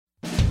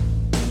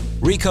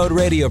Recode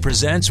Radio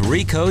presents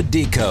Recode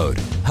Decode,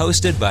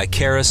 hosted by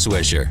Kara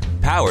Swisher,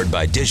 powered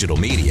by digital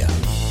media.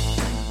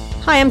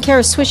 Hi, I'm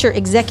Kara Swisher,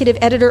 executive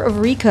editor of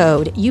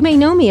Recode. You may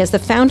know me as the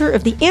founder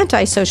of the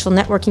anti-social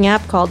networking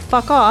app called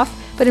Fuck Off,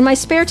 but in my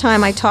spare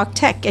time I talk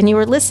tech, and you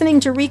are listening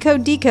to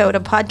Recode Decode, a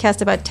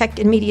podcast about tech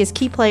and media's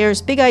key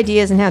players, big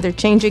ideas, and how they're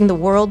changing the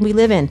world we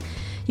live in.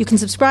 You can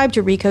subscribe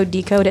to Recode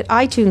Decode at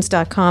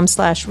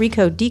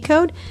itunes.com/Recode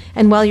Decode,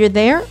 and while you're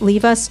there,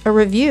 leave us a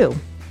review.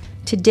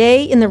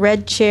 Today in the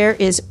red chair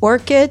is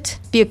Orkut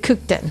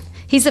Büyükkökten.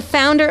 He's the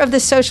founder of the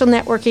social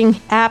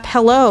networking app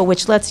Hello,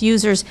 which lets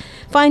users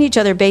find each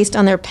other based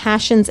on their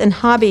passions and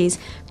hobbies.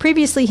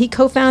 Previously, he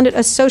co-founded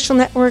a social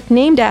network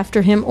named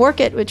after him,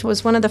 Orkut, which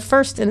was one of the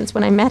first, and it's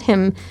when I met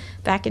him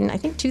back in, I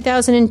think,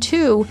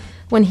 2002,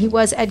 when he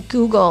was at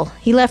Google.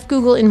 He left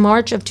Google in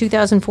March of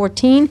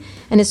 2014,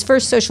 and his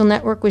first social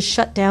network was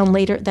shut down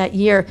later that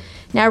year.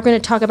 Now we're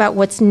going to talk about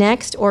what's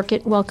next.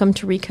 Orkut, welcome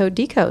to Recode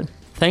Decode.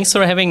 Thanks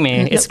for having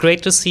me. It's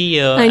great to see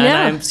you. I know. And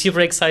I'm super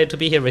excited to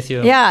be here with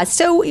you. Yeah,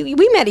 so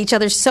we met each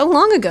other so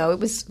long ago.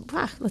 It was,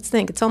 let's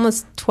think, it's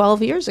almost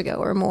 12 years ago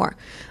or more,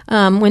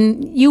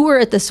 when you were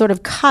at the sort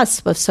of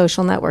cusp of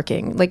social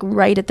networking, like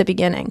right at the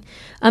beginning.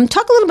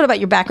 Talk a little bit about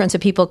your background so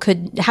people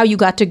how you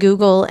got to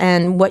Google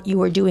and what you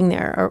were doing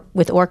there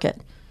with Orkut.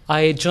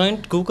 I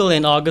joined Google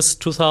in August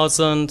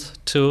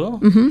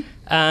 2002,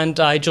 and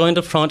I joined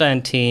the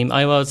front-end team.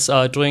 I was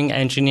doing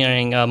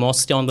engineering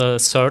mostly on the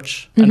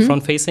search and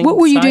front-facing What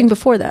were you side. doing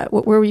before that?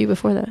 Where were you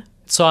before that?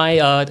 So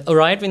I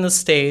arrived in the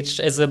stage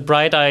as a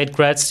bright-eyed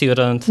grad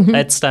student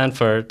at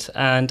Stanford,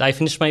 and I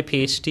finished my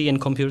PhD in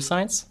computer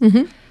science.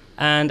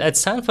 And at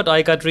Stanford,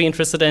 I got really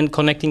interested in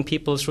connecting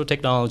people through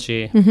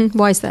technology.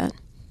 Why is that?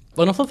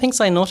 One of the things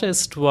I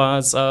noticed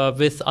was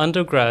with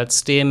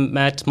undergrads, they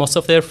met most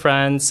of their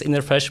friends in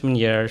their freshman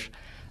year,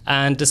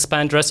 and they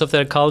spent the rest of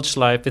their college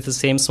life with the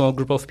same small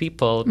group of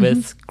people.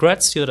 With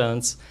grad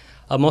students,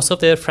 most of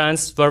their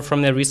friends were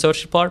from their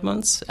research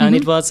departments, and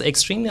it was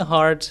extremely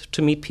hard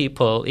to meet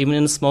people, even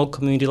in a small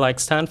community like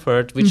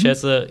Stanford, which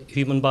has a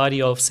human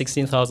body of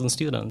 16,000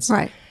 students.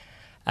 Right.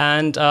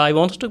 And I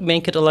wanted to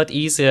make it a lot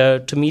easier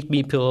to meet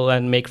people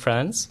and make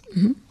friends.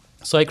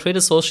 So I created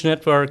a social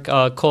network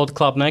called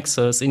Club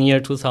Nexus in year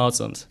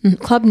 2000.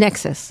 Club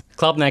Nexus.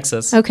 Club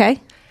Nexus. Okay.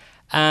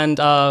 And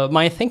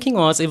my thinking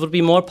was it would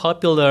be more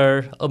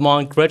popular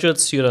among graduate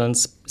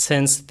students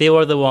since they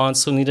were the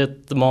ones who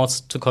needed the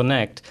most to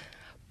connect.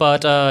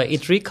 But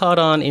it really caught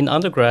on in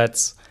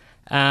undergrads.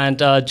 And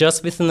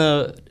just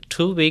within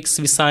 2 weeks,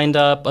 we signed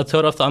up a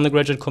third of the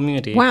undergraduate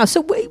community. Wow.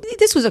 So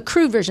this was a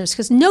crude version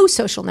because no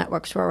social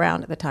networks were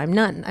around at the time.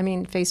 None. I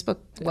mean, Facebook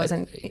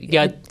wasn't.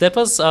 That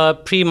was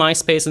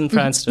pre-MySpace and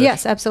Friendster.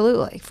 Yes,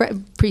 absolutely.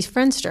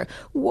 Pre-Friendster.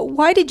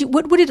 What did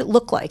it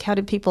look like? How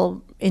did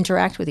people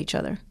interact with each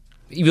other?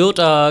 You would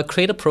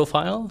create a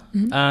profile,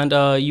 and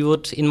you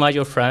would invite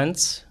your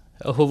friends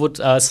who would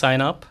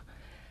sign up.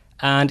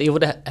 And it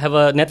would have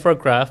a network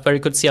graph where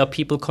you could see how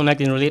people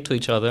connect and relate to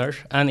each other.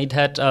 And it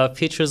had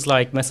features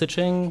like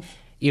messaging,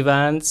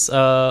 events,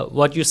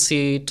 what you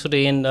see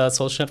today in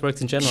social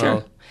networks in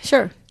general.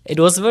 Sure.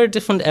 It was a very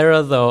different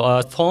era,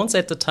 though. Phones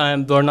at the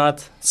time were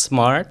not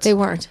smart. They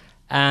weren't.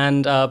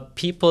 And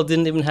people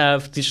didn't even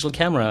have digital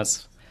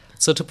cameras.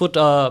 So to put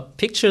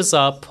pictures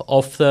up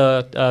of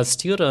the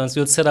students,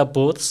 we would set up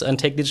booths and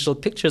take digital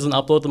pictures and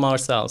upload them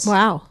ourselves.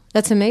 Wow.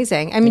 That's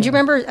amazing. I mean, do you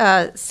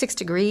remember 6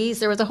 Degrees?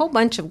 There was a whole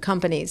bunch of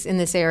companies in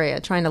this area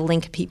trying to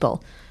link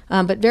people,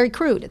 but very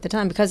crude at the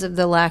time because of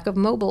the lack of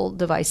mobile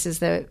devices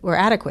that were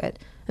adequate.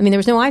 I mean, there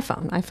was no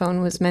iPhone.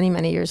 iPhone was many,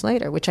 many years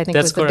later, which I think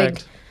was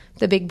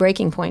the big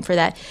breaking point for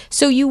that.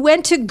 So you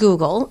went to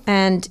Google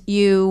and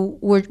you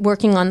were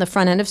working on the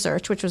front end of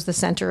search, which was the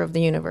center of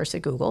the universe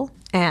at Google.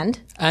 And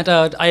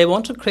I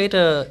want to create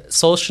a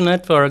social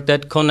network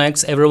that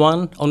connects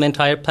everyone on the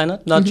entire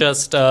planet, not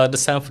just the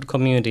Stanford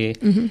community.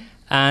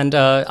 And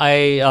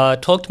I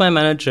talked to my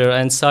manager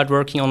and started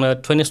working on a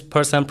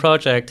 20%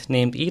 project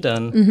named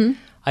Eden.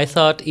 I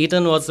thought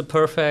Eden was the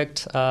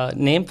perfect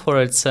name for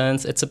it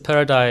since it's a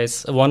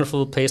paradise, a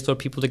wonderful place for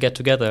people to get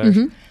together.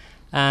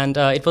 And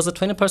it was a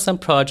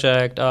 20%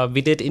 project.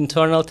 We did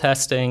internal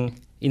testing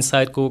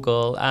inside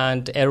Google,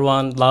 and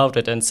everyone loved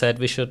it and said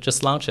we should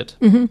just launch it.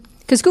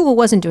 Because Google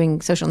wasn't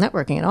doing social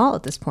networking at all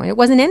at this point. It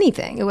wasn't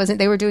anything.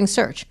 They were doing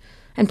search.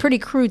 And pretty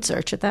crude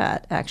search at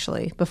that,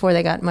 actually, before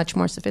they got much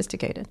more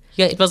sophisticated.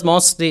 Yeah, it was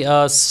mostly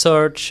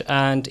search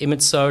and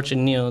image search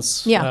and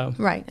news. Yeah,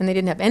 right. And they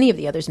didn't have any of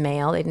the others,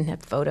 mail. They didn't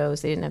have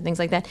photos. They didn't have things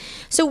like that.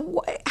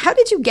 So how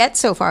did you get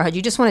so far? Had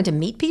you just wanted to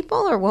meet people?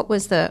 Or what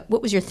was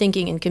your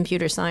thinking in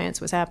computer science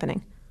was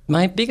happening?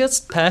 My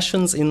biggest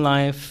passions in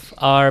life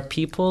are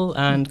people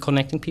and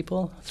connecting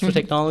people through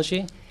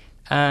technology.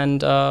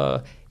 And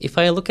if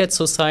I look at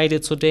society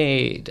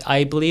today,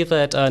 I believe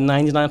that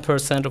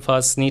 99% of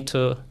us need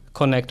to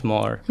connect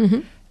more.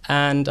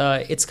 And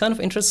it's kind of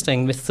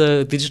interesting with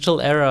the digital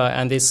era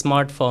and these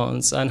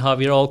smartphones and how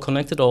we're all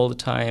connected all the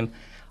time.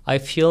 I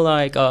feel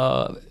like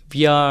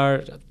we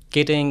are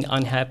getting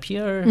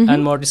unhappier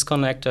and more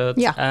disconnected.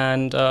 Yeah.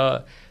 And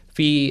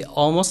we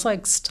almost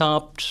like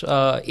stopped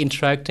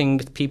interacting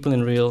with people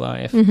in real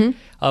life.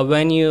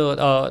 When you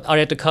are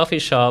at a coffee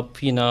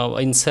shop,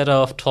 instead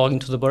of talking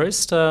to the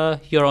barista,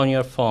 you're on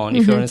your phone.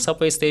 If you're in a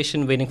subway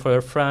station waiting for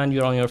your friend,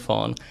 you're on your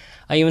phone.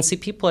 I even see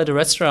people at a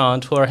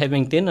restaurant who are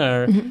having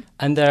dinner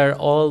and they're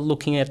all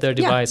looking at their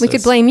devices. We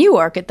could blame you,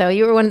 Orkut, though.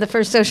 You were one of the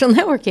first social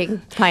networking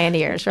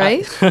pioneers,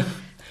 right?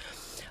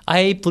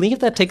 I believe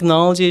that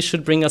technology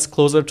should bring us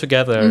closer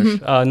together,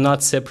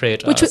 not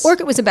separate Which us.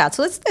 Orkut was about.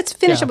 So let's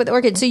finish up with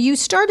Orkut. So you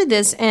started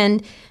this,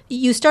 and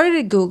you started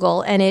at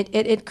Google, and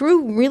it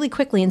grew really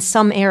quickly in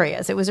some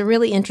areas. It was a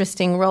really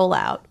interesting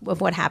rollout of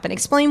what happened.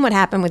 Explain what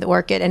happened with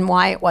Orkut and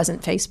why it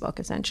wasn't Facebook,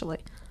 essentially.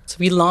 So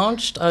we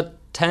launched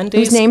 10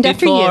 days named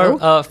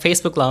before after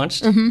Facebook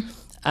launched,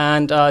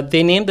 and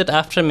they named it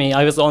after me.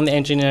 I was the only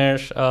engineer,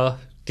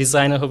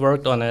 designer who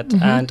worked on it,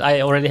 and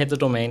I already had the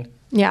domain.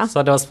 Yeah.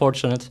 So that was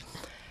fortunate.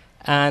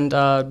 And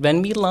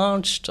when we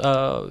launched,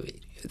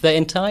 the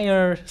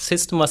entire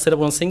system was set up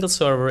on a single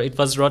server. It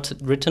was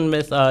written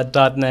with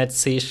 .NET,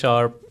 C#,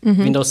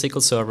 Windows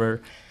SQL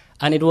Server,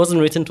 and it wasn't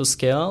written to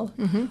scale.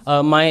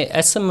 My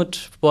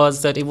estimate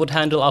was that it would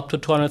handle up to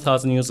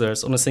 200,000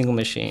 users on a single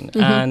machine,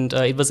 and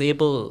it was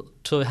able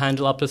to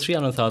handle up to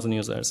 300,000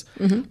 users.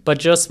 But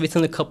just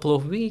within a couple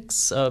of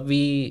weeks,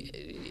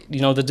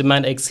 the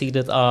demand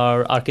exceeded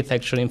our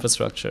architecture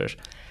infrastructure.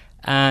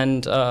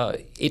 And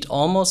it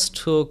almost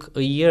took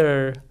a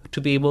year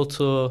to be able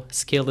to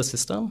scale the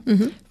system.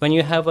 When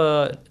you have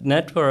a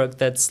network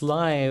that's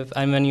live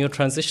and when you're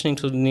transitioning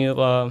to the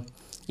new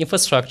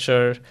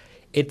infrastructure,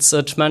 it's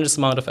a tremendous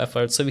amount of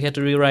effort. So we had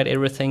to rewrite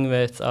everything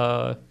with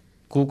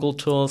Google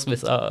tools,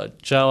 with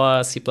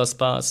Java, C++.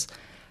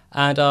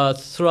 And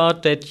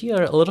throughout that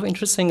year, a lot of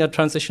interesting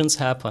transitions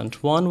happened.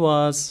 One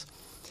was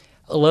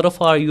a lot of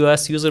our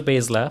US user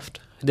base left.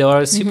 They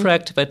were super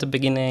active at the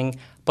beginning,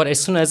 but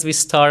as soon as we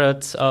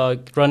started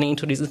running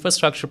into these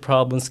infrastructure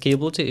problems,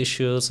 scalability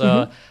issues,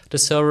 the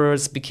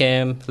servers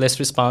became less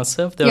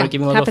responsive. They were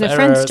giving a lot of errors.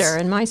 Happened to Friendster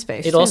and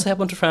MySpace. It also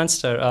happened to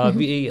Friendster.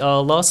 We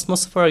lost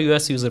most of our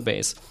US user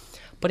base.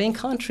 But in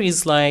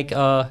countries like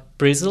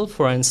Brazil,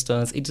 for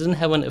instance, it didn't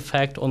have an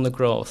effect on the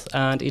growth.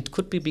 And it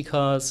could be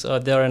because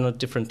they're in a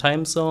different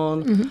time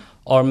zone,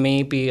 or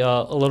maybe a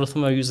lot of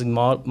them are using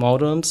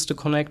modems to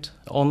connect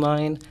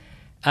online.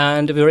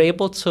 And we were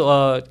able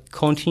to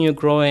continue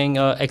growing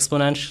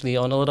exponentially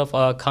on a lot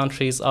of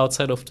countries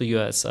outside of the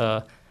US,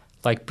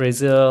 like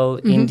Brazil,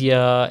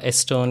 India,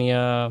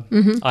 Estonia,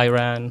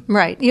 Iran.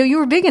 Right. You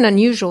were big in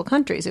unusual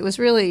countries. It was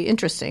really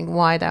interesting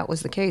why that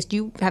was the case. Do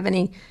you have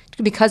any,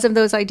 because of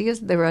those ideas,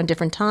 they were on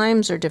different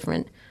times or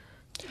different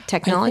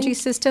technology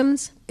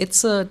systems?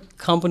 It's a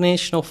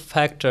combination of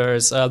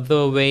factors.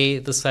 The way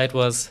the site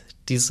was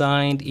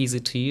designed, easy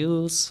to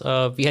use.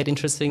 We had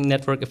interesting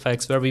network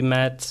effects where we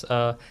met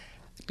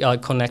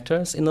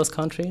connectors in those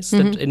countries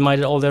that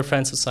invited all their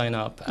friends to sign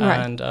up,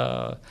 and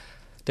that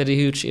had a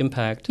huge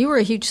impact. You were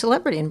a huge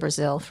celebrity in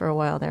Brazil for a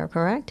while there,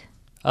 correct?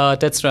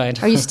 That's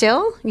right. Are you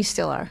still? You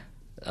still are.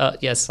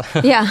 Yes.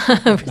 Yeah,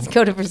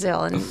 go to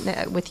Brazil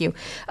and with you.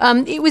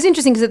 It was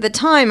interesting because at the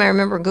time I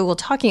remember Google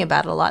talking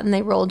about it a lot, and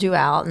they rolled you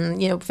out, and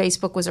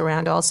Facebook was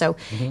around also.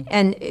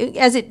 And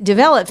as it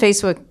developed,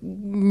 Facebook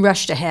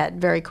rushed ahead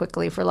very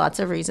quickly for lots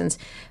of reasons.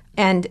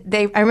 And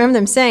I remember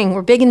them saying,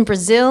 we're big in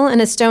Brazil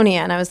and Estonia,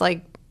 and I was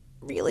like,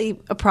 really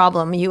a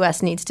problem.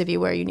 U.S. needs to be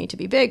where you need to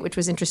be big, which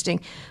was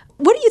interesting.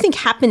 What do you think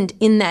happened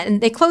in that?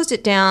 And they closed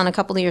it down a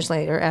couple of years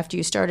later after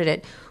you started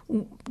it.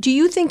 Do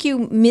you think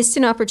you missed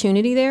an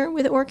opportunity there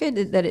with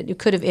Orkut, that it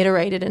could have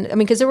iterated? And I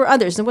mean, because there were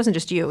others. It wasn't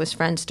just you. It was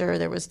Friendster.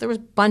 There was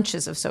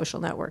bunches of social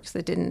networks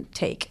that didn't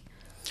take.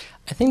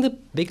 I think the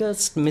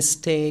biggest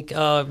mistake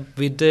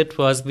we did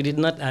was we did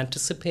not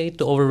anticipate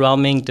the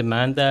overwhelming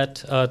demand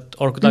that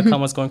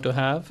Orkut.com was going to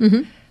have.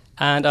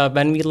 And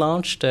when we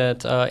launched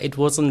it, it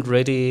wasn't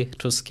ready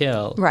to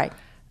scale. Right.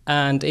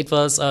 And it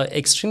was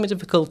extremely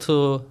difficult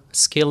to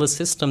scale a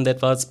system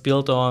that was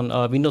built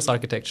on Windows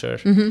architecture.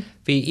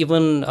 We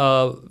even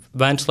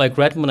went to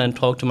Redmond and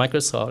talked to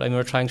Microsoft, and we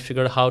were trying to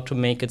figure out how to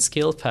make it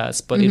scale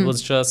fast, but it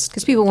was just...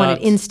 Because people wanted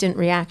instant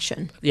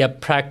reaction. Yeah,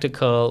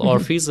 practical or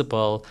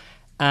feasible.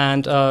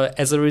 And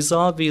as a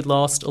result, we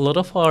lost a lot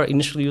of our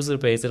initial user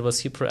base that was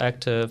super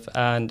active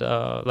and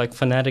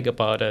fanatic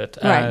about it.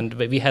 Right. And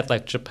we had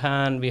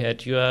Japan, we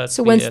had US.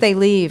 So once they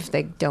leave,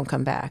 they don't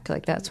come back.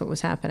 That's what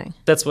was happening.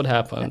 That's what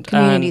happened.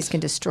 Communities can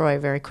destroy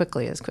very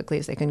quickly as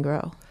they can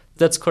grow.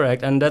 That's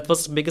correct. And that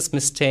was the biggest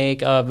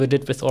mistake we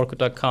did with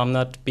Orkut.com,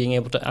 not being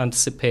able to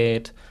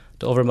anticipate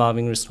the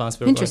overwhelming response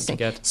we were going to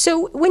get.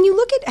 So when you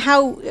look at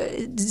how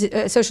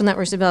social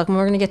networks develop, and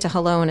we're going to get to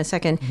Hello in a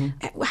second,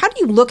 how do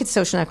you look at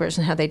social networks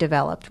and how they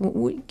developed?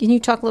 Can you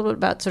talk a little bit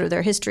about sort of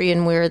their history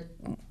and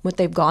what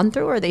they've gone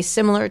through? Are they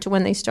similar to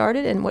when they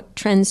started? And what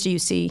trends do you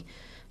see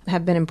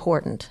have been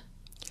important?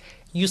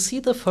 You see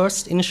the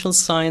first initial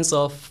signs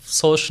of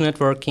social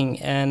networking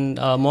and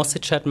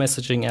mostly chat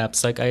messaging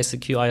apps like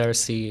ICQ,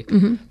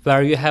 IRC,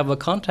 where you have a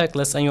contact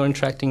list and you're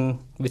interacting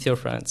with your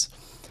friends.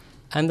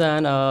 And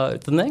then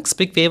the next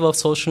big wave of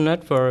social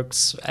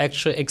networks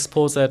actually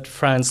expose that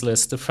friends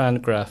list, the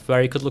friend graph,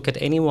 where you could look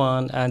at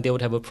anyone and they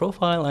would have a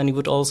profile, and you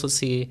would also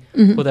see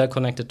who they're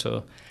connected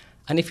to.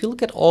 And if you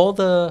look at all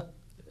the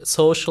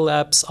social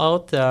apps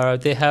out there,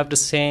 they have the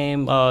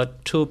same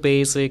two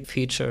basic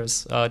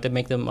features that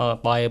make them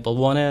viable.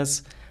 One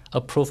is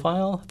a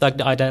profile, like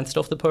the identity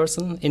of the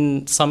person.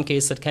 In some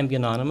cases, that can be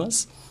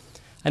anonymous.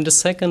 And the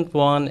second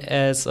one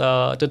is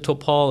the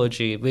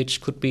topology, which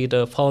could be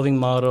the following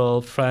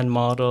model, friend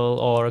model,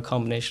 or a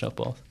combination of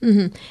both.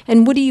 Mm-hmm.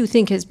 And what do you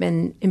think has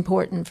been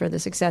important for the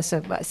success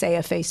of, say,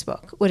 a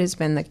Facebook? What has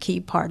been the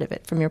key part of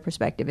it from your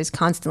perspective? Is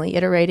constantly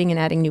iterating and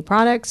adding new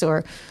products,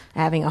 or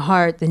having a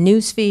heart, the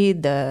news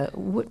feed?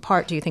 What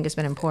part do you think has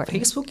been important?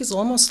 Facebook is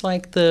almost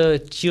like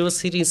the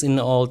GeoCities in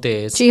the old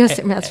days.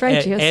 That's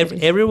right,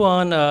 GeoCities.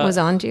 Everyone was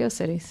on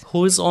GeoCities.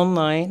 Who is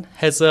online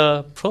has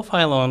a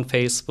profile on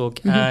Facebook,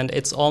 and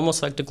it's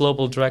almost like the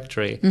global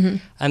directory.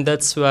 And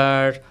that's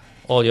where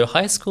all your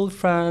high school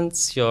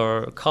friends,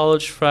 your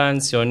college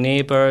friends, your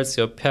neighbors,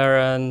 your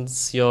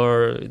parents,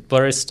 your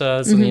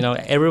baristas, and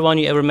everyone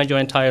you ever met your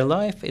entire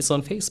life is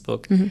on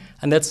Facebook.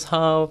 And that's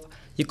how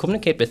you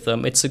communicate with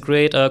them. It's a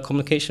great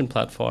communication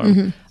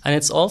platform. And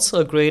it's also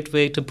a great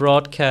way to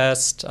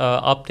broadcast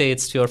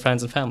updates to your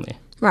friends and family.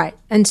 Right.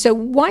 And so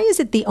why is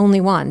it the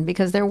only one?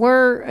 Because there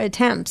were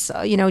attempts.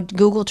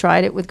 Google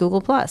tried it with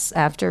Google Plus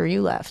after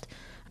you left.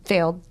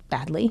 Failed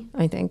badly,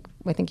 I think.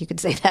 I think you could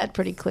say that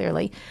pretty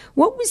clearly.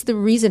 What was the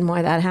reason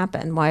why that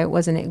happened? Why a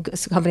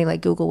company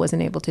like Google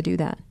wasn't able to do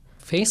that?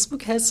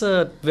 Facebook has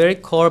a very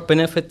core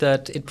benefit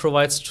that it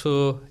provides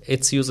to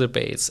its user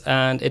base,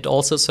 and it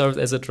also serves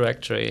as a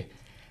directory.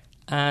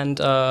 And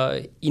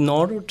in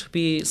order to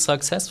be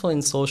successful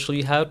in social,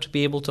 you have to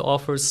be able to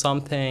offer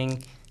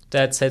something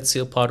that sets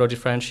you apart or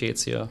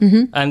differentiates you.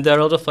 And there are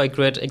a lot of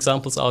great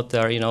examples out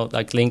there,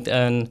 like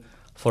LinkedIn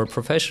for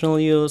professional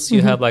use.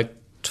 You have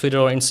Twitter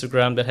or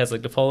Instagram that has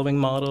the following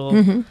model.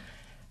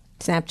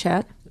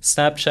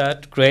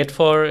 Snapchat, great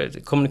for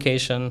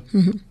communication.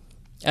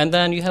 And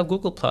then you have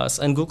Google Plus.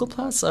 And Google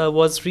Plus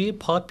was really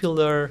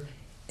popular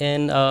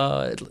in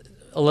a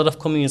lot of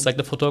communities, like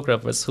the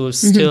photographers who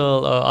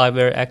still are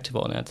very active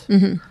on it.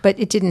 But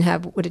it didn't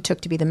have what it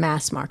took to be the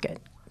mass market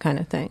kind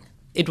of thing.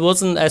 It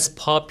wasn't as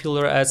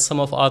popular as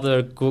some of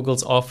other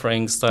Google's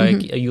offerings, like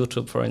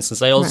YouTube, for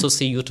instance. I also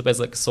see YouTube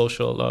as a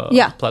social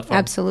platform.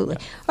 Absolutely.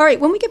 Yeah. All right,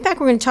 when we get back,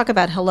 we're going to talk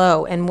about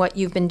Hello and what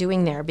you've been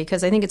doing there,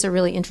 because I think it's a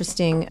really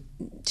interesting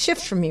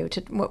shift from you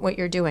to what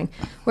you're doing.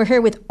 We're here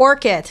with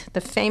Orkut,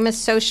 the famous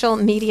social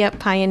media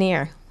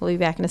pioneer. We'll be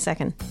back in a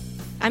second.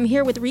 I'm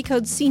here with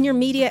Recode's senior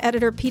media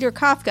editor, Peter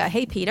Kafka.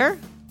 Hey, Peter.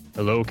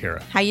 Hello,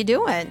 Kara. How you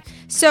doing?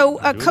 So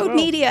Code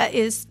Media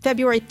is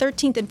February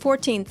 13th and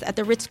 14th at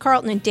the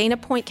Ritz-Carlton in Dana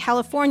Point,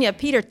 California.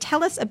 Peter,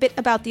 tell us a bit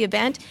about the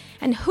event,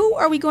 and who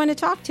are we going to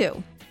talk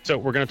to? So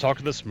we're going to talk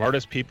to the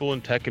smartest people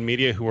in tech and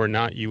media who are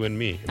not you and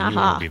me. And you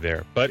won't be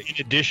there. But in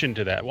addition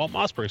to that,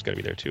 Mossberg's going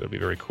to be there too. It'll be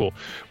very cool.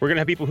 We're going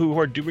to have people who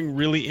are doing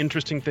really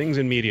interesting things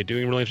in media,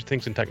 doing really interesting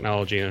things in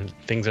technology and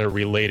things that are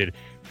related.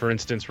 For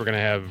instance, we're going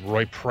to have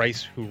Roy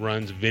Price, who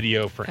runs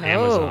video for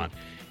Amazon.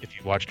 If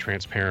you watch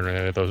Transparent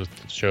or those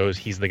shows,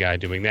 he's the guy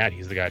doing that.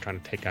 He's the guy trying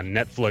to take on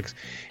Netflix,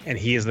 and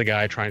he is the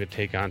guy trying to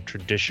take on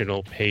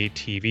traditional pay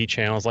TV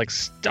channels like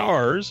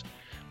Starz,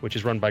 which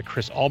is run by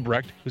Chris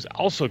Albrecht, who's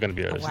also going to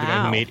be there. This is the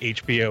guy who made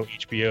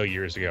HBO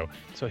years ago.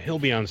 So he'll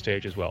be on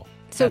stage as well.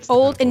 So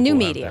old and new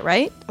media,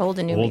 right? Old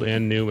and new media. Old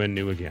and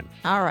new again.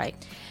 All right.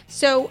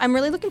 So I'm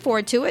really looking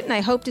forward to it, and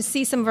I hope to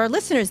see some of our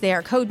listeners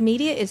there. Code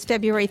Media is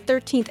February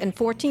 13th and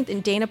 14th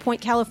in Dana Point,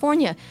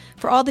 California.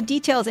 For all the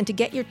details and to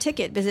get your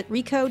ticket, visit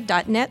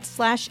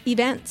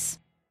recode.net/events.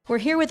 We're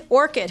here with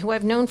Orkut, who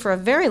I've known for a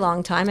very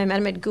long time. I met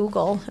him at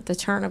Google at the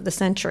turn of the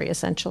century,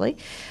 essentially,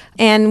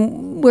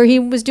 and where he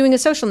was doing a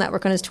social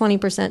network on his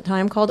 20%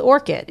 time called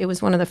Orkut. It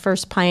was one of the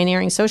first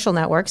pioneering social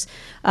networks.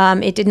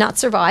 It did not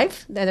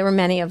survive. There were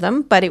many of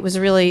them, but it was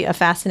really a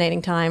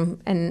fascinating time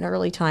and an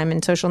early time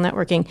in social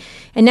networking.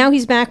 And now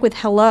he's back with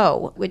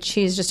Hello, which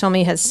he's just told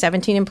me has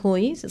 17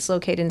 employees. It's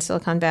located in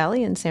Silicon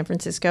Valley in San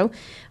Francisco.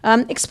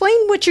 Explain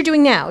what you're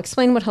doing now.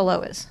 Explain what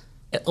Hello is.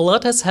 A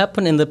lot has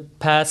happened in the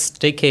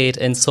past decade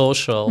in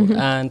social,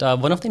 and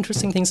one of the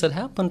interesting things that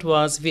happened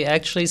was we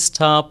actually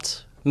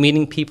stopped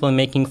meeting people and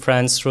making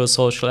friends through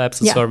social apps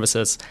and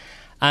services.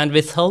 And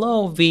with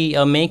Hello, we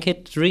make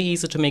it really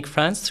easy to make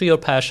friends through your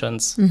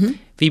passions.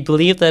 We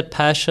believe that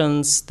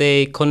passions,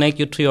 they connect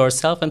you to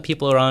yourself and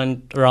people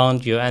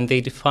around you, and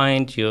they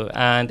define you.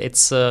 And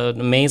it's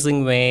an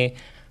amazing way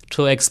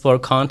to explore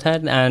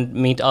content and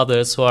meet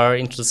others who are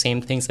into the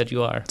same things that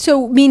you are.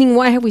 So, meaning,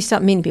 why have we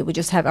stopped meeting people? We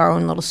just have our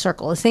own little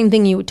circle. The same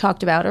thing you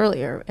talked about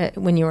earlier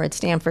when you were at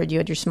Stanford. You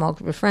had your small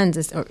group of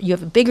friends. Or you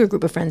have a bigger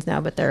group of friends now,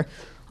 but they're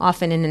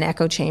often in an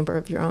echo chamber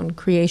of your own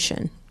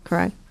creation,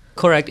 correct?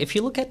 Correct. If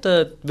you look at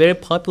the very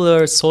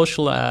popular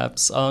social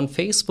apps, on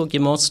Facebook, you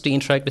mostly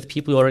interact with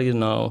people you already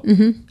know.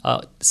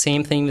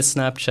 Same thing with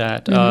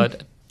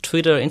Snapchat.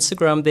 Twitter,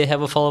 Instagram, they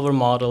have a follower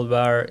model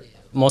where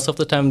most of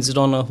the times you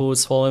don't know who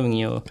is following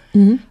you.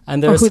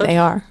 And or who they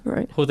are,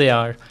 right? Who they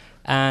are.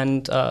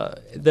 And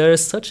there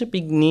is such a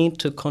big need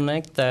to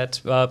connect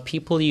that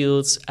people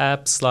use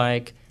apps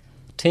like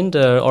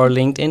Tinder or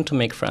LinkedIn to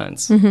make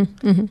friends.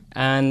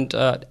 And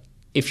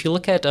if you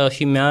look at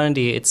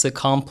humanity, it's a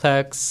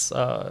complex,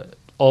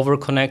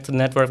 over-connected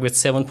network with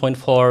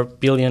 7.4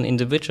 billion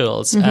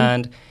individuals.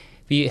 And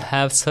we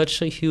have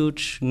such a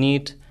huge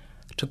need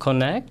to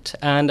connect.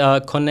 And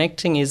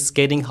connecting is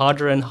getting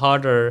harder and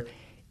harder,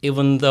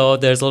 even though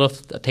there's a lot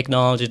of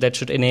technology that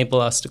should enable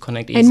us to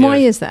connect easier. And why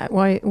is that?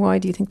 Why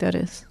do you think that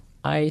is?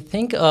 I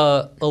think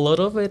a lot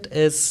of it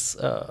is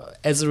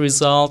as a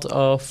result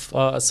of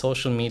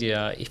social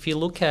media. If you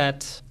look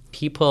at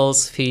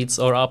people's feeds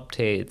or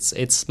updates,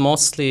 it's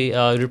mostly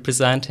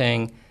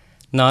representing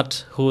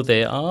not who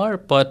they are,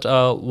 but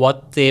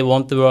what they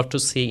want the world to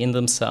see in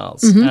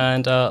themselves.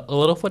 And a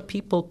lot of what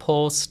people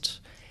post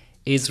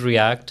is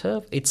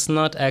reactive. It's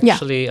not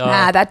actually...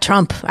 that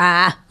Trump.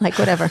 Like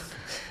whatever.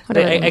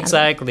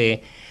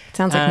 Exactly.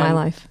 Sounds like my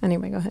life.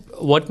 Anyway, go ahead.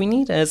 What we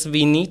need is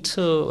we need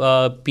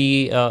to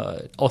be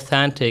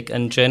authentic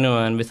and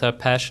genuine with our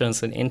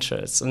passions and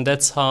interests. And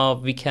that's how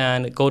we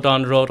can go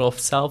down the road of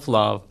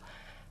self-love.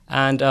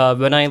 And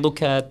when I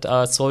look at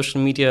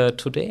social media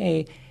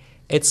today,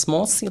 it's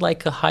mostly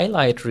like a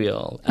highlight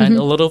reel. And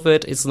a lot of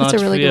it is not real.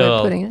 That's a really good way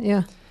of putting it,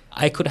 yeah.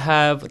 I could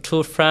have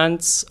two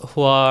friends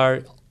who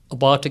are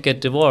about to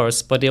get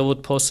divorced, but they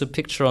would post a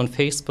picture on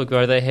Facebook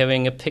where they're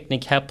having a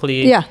picnic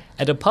happily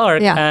at a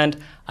park. And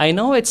I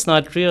know it's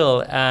not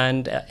real,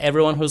 and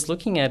everyone who's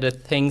looking at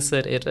it thinks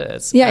that it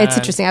is. Yeah, it's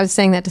interesting. I was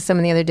saying that to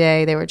someone the other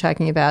day. They were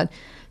talking about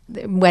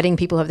wedding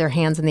people have their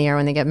hands in the air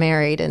when they get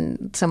married,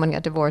 and someone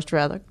got divorced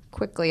rather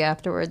quickly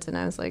afterwards. And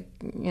I was like,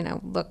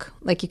 look,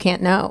 like you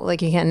can't know.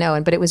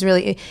 But it was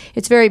really,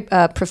 it's very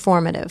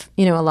performative.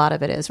 A lot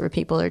of it is where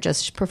people are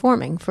just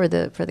performing for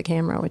the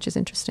camera, which is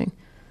interesting.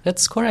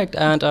 That's correct.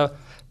 And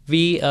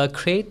we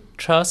create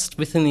trust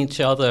within each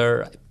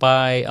other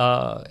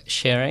by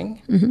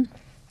sharing.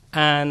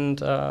 And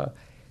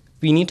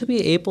we need to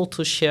be able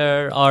to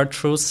share our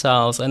true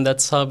selves, and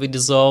that's how we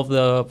dissolve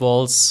the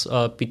walls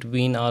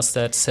between us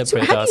that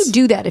separate us. So how do you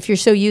do that if you're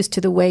so used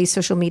to the way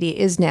social media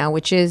is now,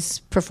 which is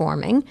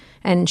performing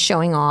and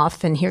showing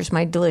off, and here's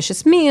my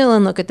delicious meal,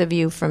 and look at the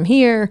view from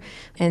here,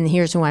 and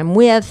here's who I'm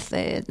with,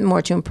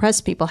 more to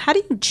impress people. How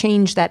do you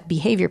change that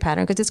behavior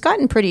pattern? Because it's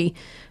gotten pretty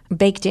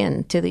baked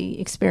in to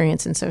the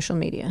experience in social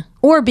media,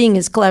 or being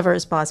as clever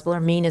as possible or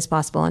mean as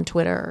possible on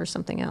Twitter or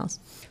something else.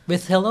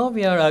 With Hello,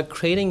 we are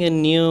creating a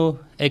new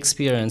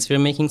experience. We're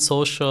making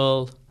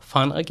social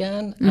fun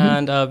again,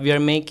 and we are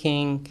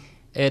making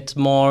it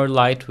more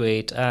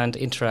lightweight and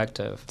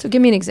interactive. So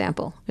give me an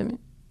example.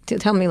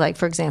 Tell me, like,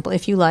 for example,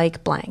 if you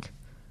like blank.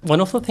 One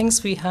of the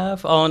things we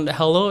have on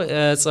Hello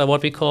is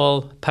what we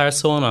call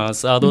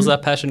personas. Those are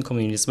passion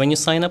communities. When you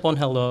sign up on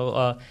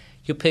Hello,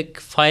 you pick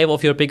 5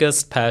 of your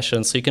biggest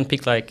passions. So you can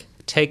pick like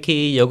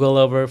techie, yoga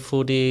lover,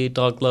 foodie,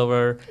 dog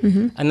lover.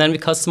 And then we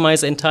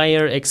customize the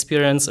entire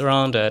experience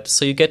around it.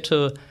 So you get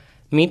to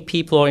meet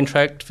people or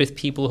interact with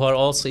people who are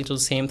also into the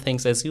same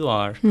things as you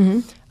are.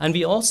 And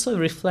we also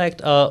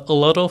reflect a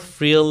lot of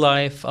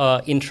real-life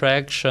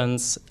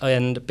interactions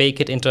and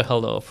bake it into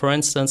Hello. For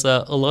instance,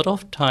 a lot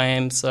of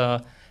times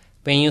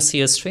when you see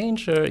a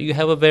stranger, you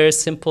have a very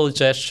simple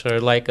gesture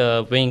like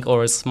a wink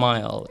or a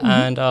smile.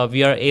 And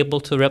we are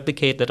able to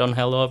replicate that on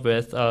Hello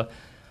with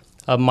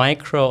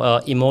micro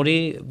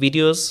emoji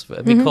videos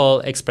we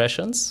call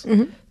expressions.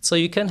 So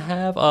you can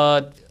have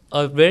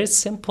a very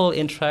simple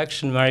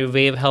interaction where you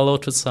wave hello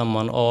to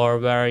someone or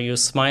where you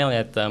smile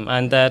at them,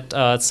 and that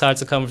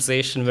starts a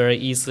conversation very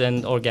easily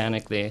and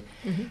organically.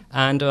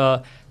 And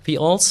we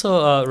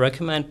also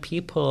recommend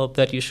people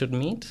that you should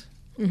meet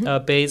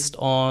based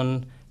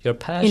on your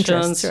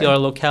passions, your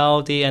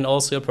locality, and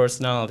also your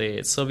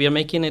personality. So we are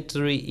making it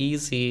very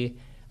easy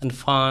and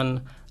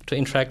fun to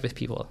interact with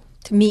people.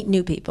 To meet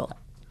new people.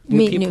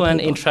 Meet people and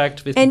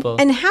interact with people.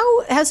 And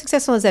how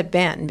successful has that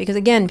been? Because,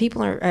 again,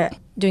 people are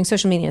doing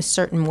social media a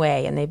certain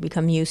way, and they've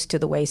become used to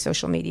the way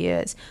social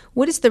media is.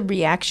 What is the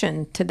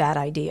reaction to that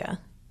idea?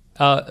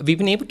 We've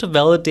been able to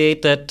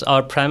validate that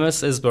our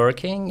premise is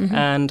working,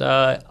 and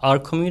our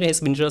community has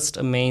been just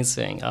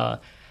amazing.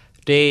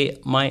 They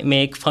might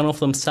make fun of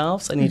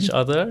themselves and each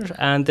other,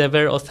 and they're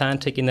very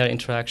authentic in their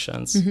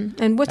interactions.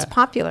 And what's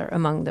popular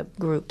among the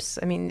groups?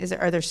 I mean,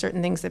 are there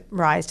certain things that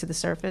rise to the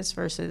surface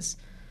versus...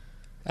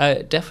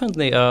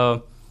 Definitely.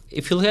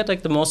 If you look at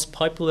like the most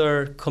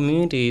popular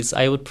communities,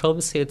 I would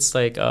probably say it's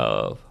like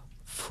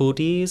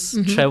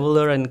foodies,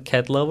 traveler, and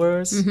cat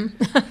lovers.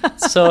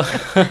 So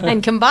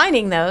and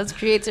combining those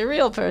creates a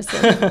real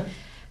person.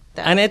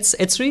 And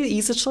it's really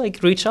easy to like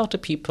reach out to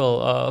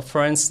people.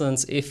 For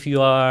instance, if you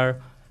are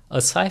a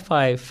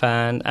sci-fi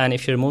fan, and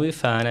if you're a movie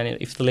fan, and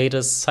if the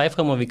latest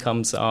sci-fi movie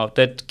comes out,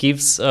 that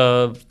gives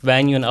a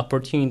venue an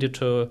opportunity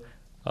to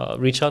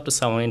reach out to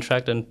someone,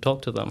 interact, and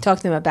talk to them. Talk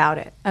to them about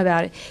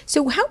it.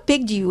 So how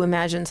big do you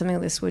imagine something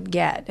like this would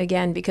get?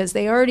 Again, because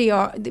they already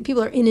are,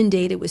 people are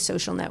inundated with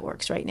social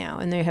networks right now,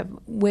 and they have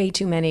way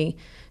too many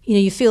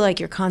you feel like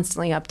you're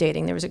constantly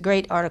updating. There was a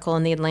great article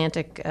in The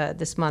Atlantic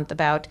this month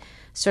about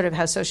sort of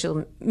how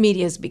social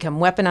media has become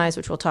weaponized,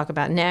 which we'll talk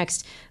about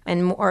next,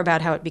 and more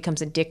about how it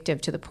becomes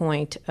addictive to the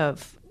point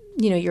of,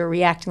 you're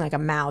reacting like a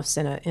mouse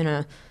in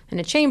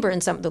a chamber,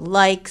 and some of the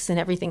likes and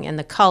everything and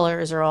the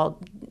colors are all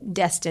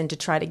destined to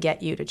try to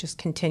get you to just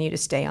continue to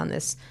stay on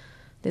this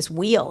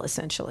wheel,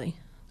 essentially.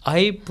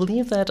 I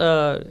believe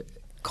that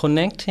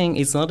connecting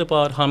is not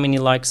about how many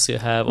likes you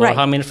have or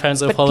how many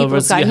friends or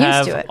followers you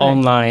have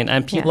online,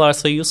 and people are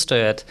so used to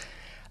it.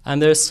 And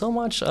there's so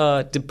much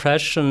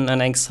depression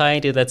and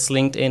anxiety that's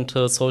linked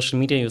into social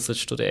media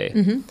usage today.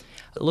 Mm-hmm.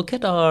 Look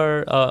at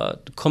our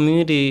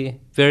community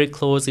very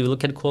closely. We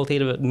look at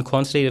qualitative and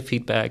quantitative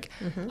feedback.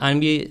 Mm-hmm.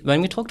 And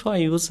when we talk to our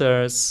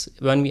users,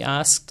 when we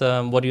ask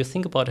them, what do you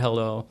think about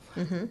Hello?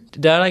 Mm-hmm.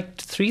 There are like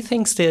 3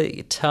 things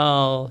they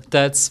tell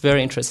that's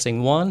very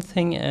interesting. One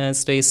thing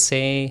is they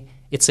say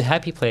it's a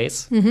happy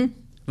place. Mm-hmm.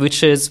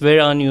 Which is very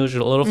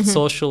unusual. A lot of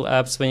social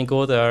apps, when you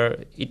go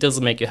there, it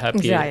doesn't make you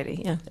happy.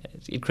 Anxiety, yeah.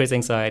 It creates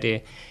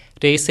anxiety.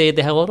 They say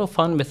they have a lot of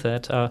fun with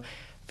it.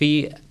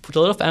 We put a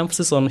lot of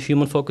emphasis on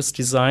human-focused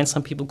design.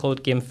 Some people call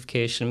it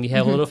gamification. We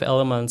have a lot of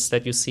elements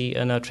that you see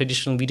in a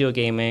traditional video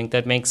gaming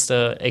that makes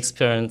the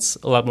experience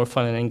a lot more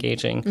fun and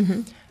engaging.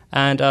 Mm-hmm.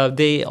 And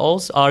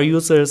our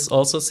users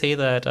also say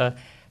that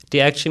they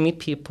actually meet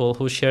people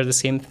who share the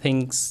same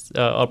things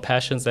or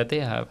passions that they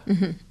have.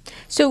 Mm-hmm.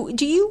 So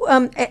do you,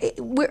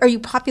 are you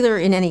popular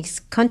in any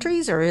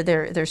countries, or are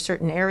there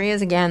certain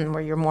areas, again,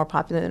 where you're more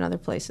popular than other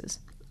places?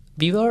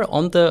 We were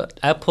on the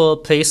Apple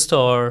Play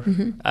Store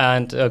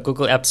and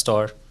Google App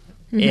Store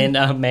in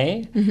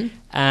May. Mm-hmm.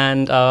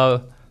 And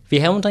we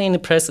haven't done any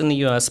press in the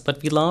US,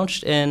 but we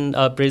launched in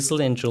Brazil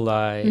in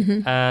July.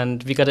 Mm-hmm.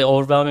 And we got an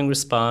overwhelming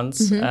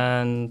response. Mm-hmm.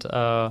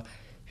 And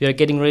we are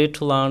getting ready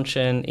to launch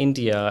in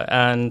India,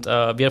 and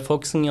we are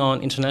focusing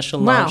on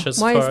international launches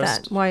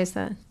first. Why is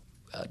that?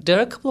 There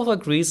are a couple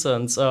of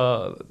reasons.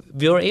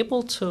 We were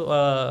able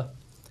to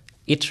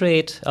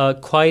iterate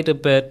quite a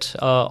bit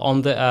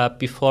on the app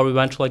before we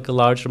went to like a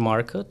larger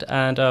market,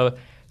 and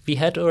we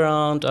had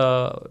around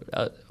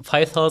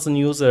 5,000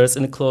 users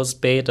in a closed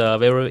beta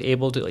where we were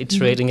able to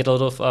iterate and get a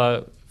lot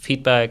of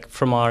feedback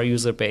from our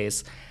user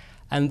base.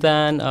 And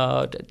then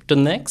the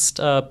next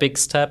big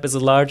step is a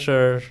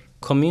larger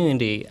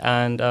community,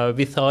 and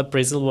we thought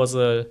Brazil was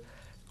a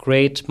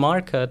great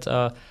market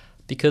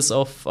because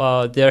of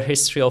their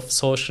history of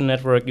social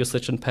network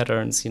usage and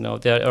patterns.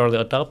 They're early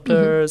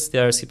adopters,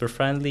 they're super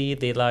friendly,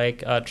 they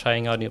like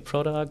trying out new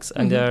products,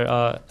 and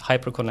they're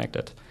hyper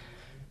connected.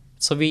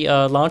 So we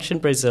launched in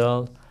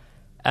Brazil,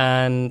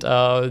 and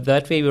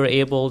that way we were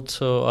able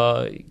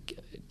to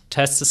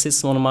test the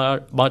system on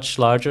a much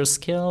larger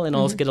scale and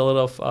also get a lot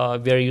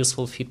of very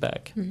useful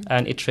feedback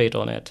and iterate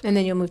on it. And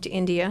then you'll move to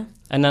India?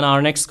 And then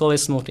our next goal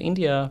is to move to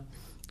India,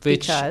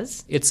 which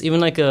it's even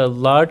like a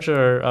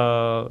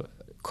larger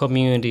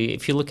community.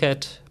 If you look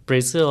at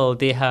Brazil,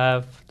 they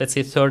have, let's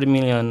say, 30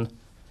 million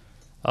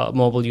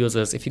mobile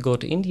users. If you go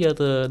to India,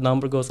 the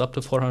number goes up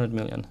to 400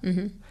 million.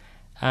 Mm-hmm.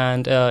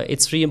 And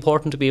it's really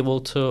important to be able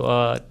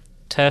to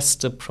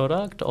test the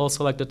product,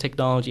 also like the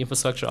technology,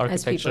 infrastructure,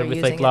 architecture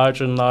with like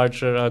larger and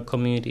larger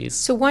communities.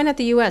 So why not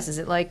the U.S.? Is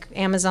it like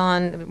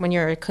Amazon, when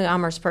you're a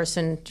commerce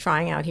person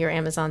trying out here,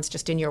 Amazon's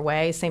just in your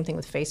way? Same thing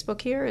with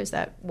Facebook here? Is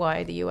that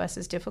why the U.S.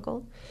 is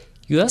difficult?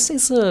 U.S.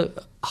 is a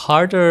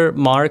harder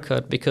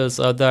market because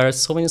there are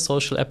so many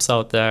social apps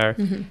out there.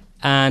 Mm-hmm.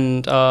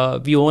 And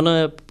we want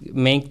to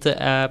make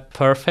the app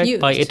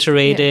perfect by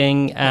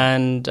iterating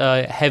and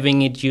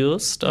having it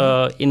used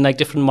in like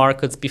different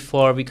markets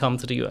before we come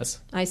to the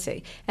US. I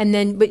see. And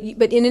then,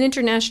 but in an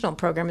international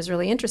program is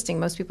really interesting.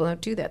 Most people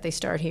don't do that. They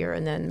start here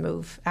and then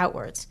move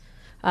outwards.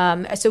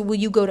 So will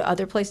you go to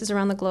other places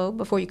around the globe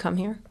before you come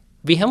here?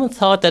 We haven't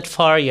thought that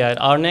far yet.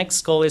 Our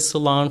next goal is to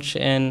launch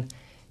in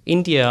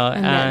India,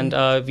 and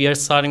we are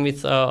starting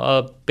with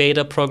a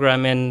beta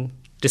program in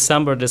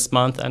December this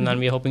month, and then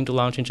we're hoping to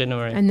launch in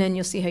January. And then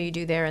you'll see how you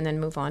do there and then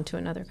move on to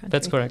another country.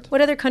 That's correct. What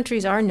other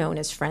countries are known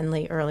as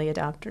friendly early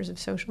adopters of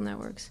social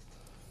networks?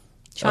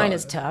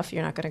 China's tough.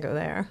 You're not going to go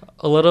there.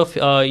 A lot of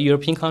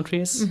European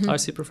countries are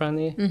super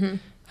friendly. Mm-hmm.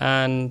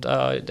 And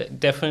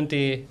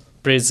definitely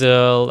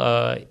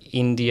Brazil,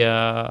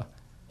 India,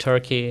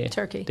 Turkey.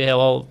 They have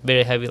all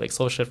very heavy like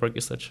social network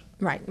usage.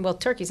 Right. Well,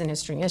 Turkey's an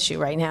interesting issue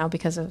right now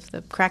because of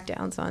the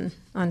crackdowns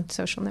on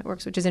social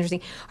networks, which is interesting.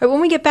 All right,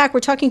 when we get back, we're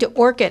talking to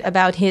Orkut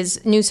about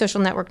his new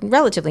social network,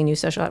 relatively new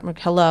social network,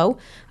 Hello.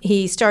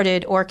 He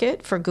started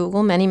Orkut for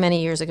Google many,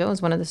 many years ago as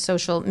one of the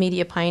social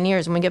media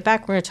pioneers. When we get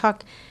back, we're going to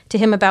talk to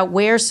him about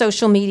where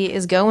social media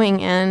is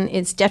going and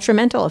its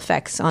detrimental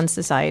effects on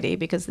society,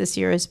 because this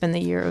year has been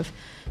the year of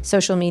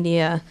social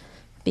media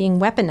being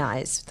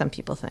weaponized, some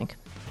people think.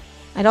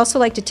 I'd also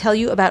like to tell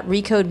you about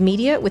Recode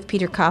Media with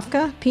Peter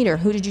Kafka. Peter,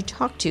 who did you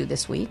talk to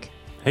this week?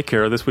 Hey,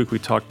 Kara. This week we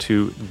talked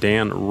to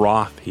Dan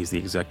Roth. He's the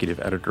executive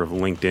editor of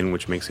LinkedIn,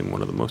 which makes him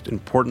one of the most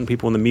important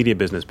people in the media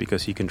business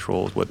because he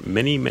controls what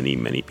many, many,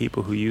 many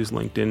people who use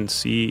LinkedIn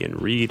see and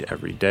read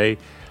every day.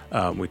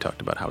 We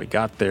talked about how he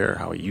got there,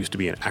 how he used to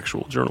be an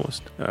actual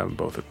journalist,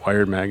 both at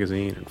Wired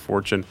Magazine and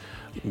Fortune.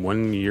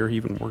 1 year he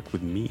even worked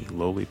with me,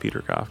 lowly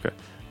Peter Kafka.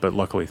 But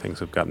luckily things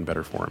have gotten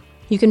better for him.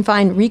 You can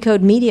find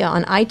Recode Media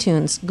on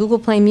iTunes, Google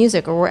Play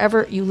Music, or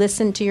wherever you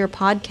listen to your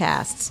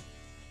podcasts.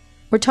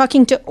 We're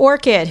talking to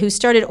Orkut, who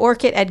started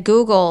Orkut at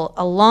Google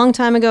a long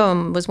time ago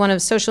and was one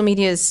of social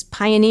media's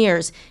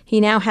pioneers.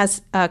 He now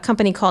has a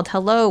company called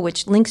Hello,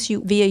 which links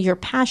you via your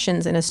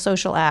passions in a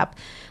social app.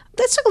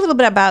 Let's talk a little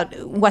bit about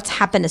what's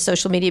happened to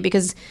social media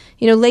because,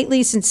 lately,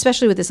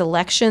 especially with this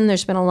election,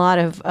 there's been a lot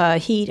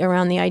of heat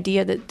around the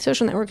idea that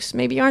social networks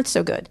maybe aren't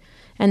so good.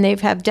 And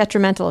they've had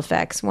detrimental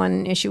effects.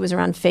 One issue was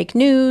around fake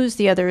news.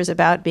 The other is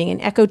about being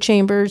in echo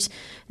chambers.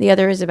 The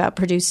other is about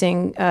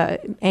producing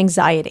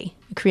anxiety.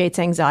 It creates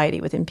anxiety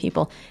within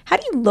people. How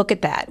do you look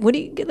at that?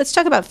 Let's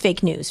talk about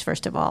fake news,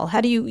 first of all. How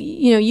do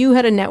you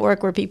had a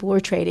network where people were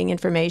trading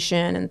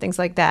information and things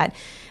like that.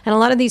 And a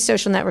lot of these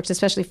social networks,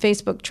 especially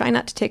Facebook, try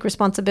not to take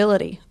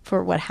responsibility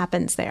for what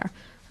happens there.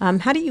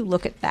 How do you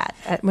look at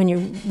that when you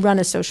run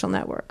a social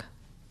network?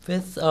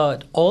 With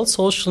all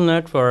social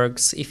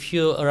networks, if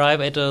you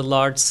arrive at a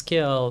large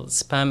scale,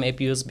 spam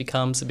abuse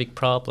becomes a big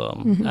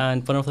problem. Mm-hmm.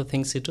 And one of the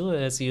things you do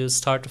is you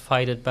start to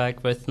fight it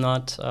back with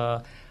not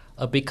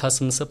a big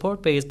customer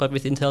support base, but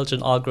with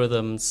intelligent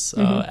algorithms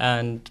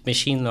and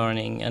machine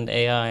learning and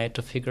AI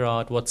to figure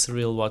out what's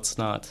real, what's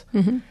not.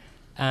 Mm-hmm.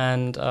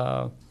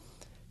 And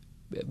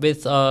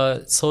with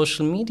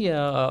social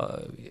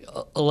media,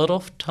 a lot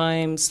of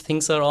times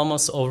things are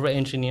almost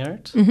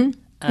over-engineered.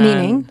 Mm-hmm.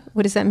 Meaning?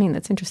 What does that mean?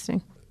 That's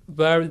interesting.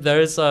 Where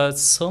there's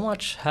so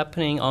much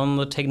happening on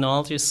the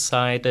technology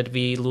side that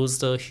we lose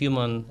the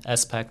human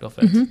aspect of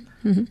it.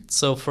 Mm-hmm. Mm-hmm.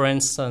 So, for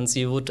instance,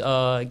 you would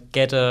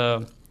get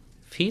a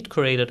feed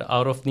created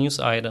out of news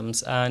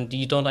items, and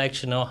you don't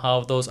actually know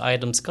how those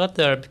items got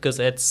there because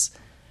it's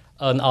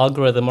an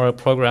algorithm or a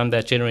program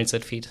that generates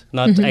that feed,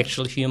 not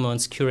actual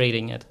humans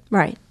curating it.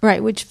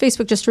 Right, which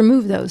Facebook just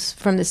removed those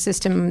from the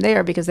system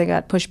there because they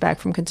got pushback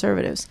from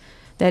conservatives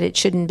that it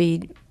shouldn't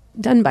be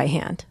done by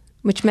hand,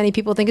 which many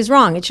people think is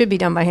wrong. It should be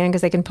done by hand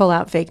because they can pull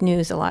out fake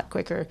news a lot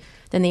quicker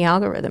than the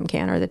algorithm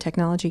can or the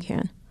technology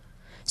can.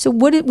 So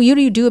what do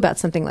you do about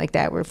something like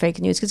that where fake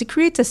news, because it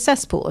creates a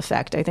cesspool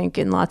effect, I think,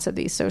 in lots of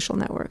these social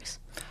networks.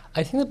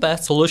 I think the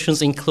best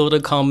solutions include a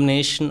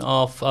combination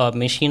of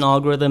machine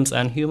algorithms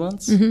and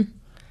humans. Mm-hmm.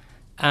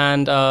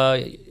 And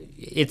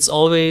it's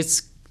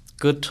always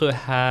good to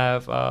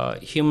have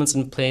humans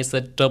in place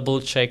that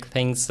double-check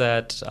things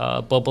that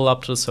bubble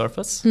up to the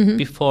surface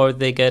before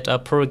they get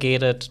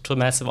propagated to a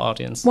massive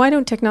audience. Why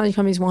don't technology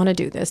companies want to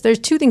do this? There's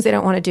two things they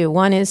don't want to do.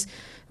 One is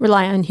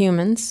rely on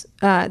humans.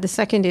 The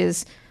second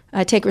is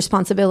take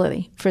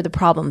responsibility for the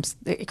problems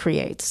that it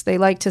creates. They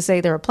like to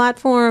say they're a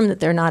platform, that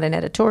they're not an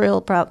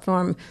editorial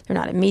platform, they're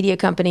not a media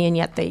company, and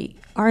yet they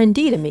are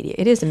indeed a media.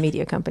 It is a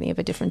media company of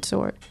a different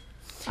sort.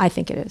 I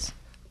think it is.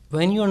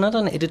 When you're not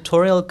an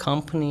editorial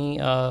company,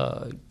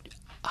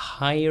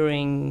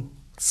 hiring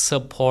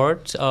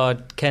support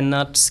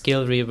cannot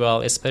scale really well,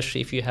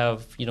 especially if you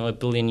have 1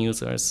 billion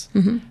users,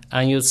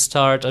 and you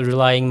start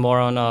relying more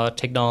on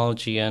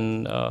technology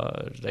and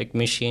like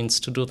machines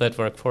to do that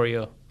work for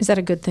you. Is that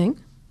a good thing?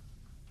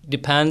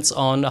 Depends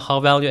on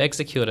how well you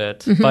execute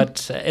it.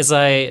 But as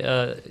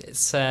I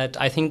said,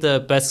 I think the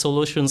best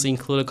solutions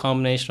include a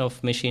combination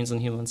of machines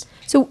and humans.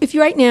 So if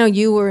right now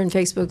you were in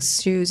Facebook's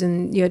shoes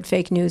and you had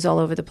fake news all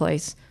over the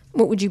place,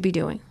 what would you be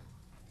doing?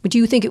 Would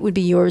you think it would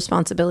be your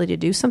responsibility to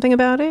do something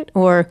about it?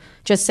 Or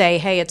just say,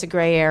 hey, it's a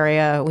gray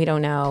area, we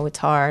don't know, it's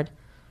hard?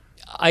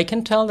 I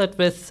can tell that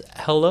with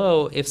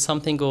Hello, if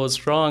something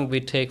goes wrong, we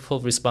take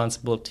full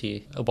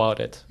responsibility about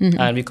it,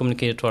 and we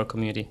communicate it to our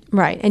community.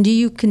 Right. And do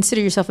you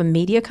consider yourself a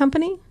media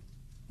company?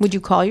 Would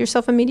you call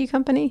yourself a media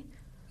company?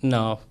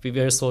 No,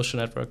 we're a social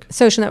network.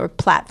 Social network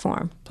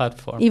platform.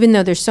 Even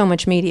though there's so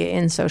much media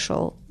in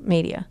social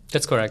media.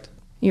 That's correct.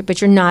 But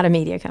you're not a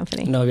media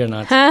company. No, we're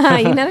not.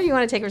 None of you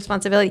want to take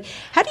responsibility.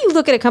 How do you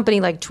look at a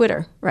company like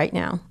Twitter right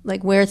now?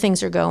 Like where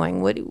things are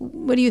going? What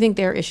do you think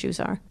their issues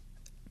are?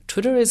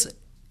 Twitter is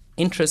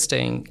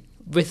interesting.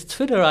 With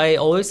Twitter, I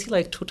always see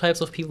like two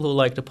types of people who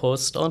like to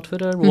post on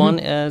Twitter. One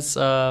is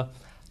the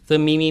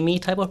me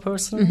type of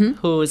person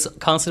who is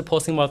constantly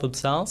posting about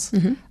themselves.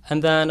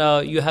 And then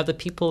you have the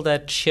people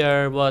that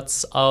share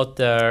what's out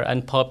there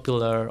and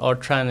popular or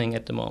trending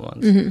at the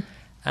moment.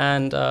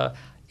 And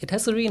it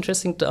has a really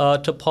interesting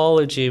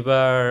topology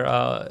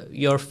where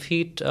your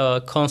feed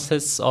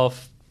consists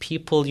of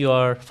people you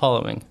are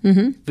following,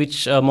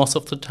 which most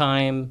of the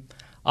time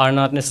are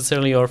not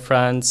necessarily your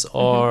friends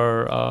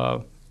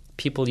or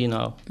people you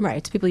know. Right,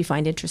 it's people you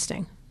find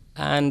interesting.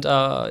 And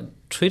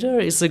Twitter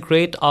is a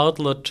great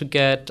outlet to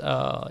get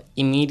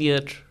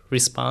immediate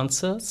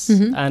responses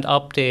and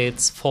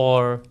updates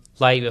for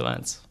live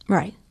events.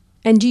 Right.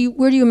 And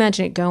where do you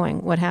imagine it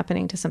going? What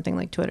happening to something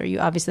like Twitter? You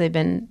obviously have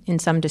been in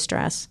some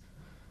distress.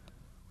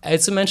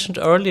 As you mentioned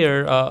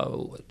earlier,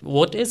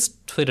 what is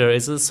Twitter?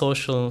 Is it a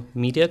social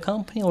media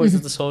company or is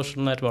it a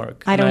social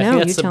network? I don't know.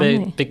 I think that's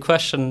a big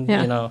question,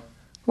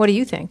 What do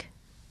you think?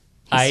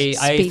 He's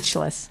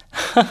speechless.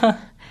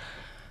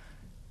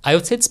 I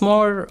would say it's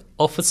more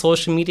of a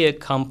social media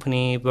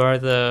company where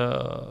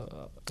the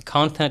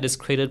content is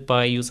created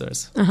by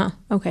users.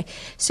 Okay.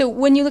 So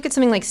when you look at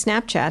something like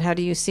Snapchat, how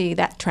do you see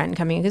that trend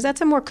coming in? Because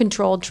that's a more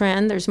controlled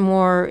trend. There's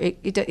more,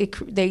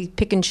 they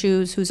pick and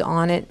choose who's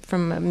on it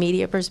from a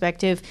media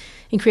perspective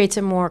and creates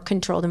a more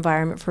controlled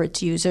environment for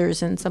its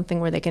users and something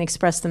where they can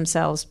express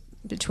themselves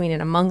between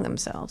and among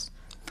themselves.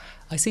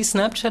 I see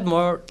Snapchat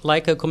more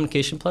like a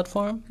communication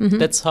platform.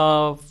 That's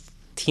how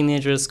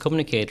teenagers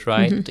communicate,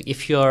 right?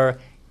 If you're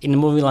in a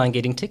movie line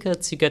getting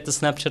tickets, you get the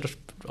Snapchat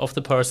of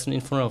the person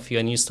in front of you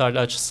and you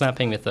start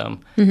snapping with them.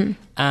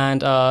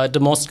 And the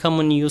most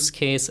common use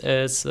case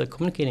is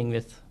communicating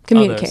with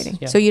others.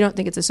 Yeah. So you don't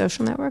think it's a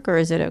social network, or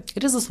is it a...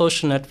 It is a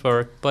social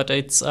network, but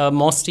it's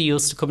mostly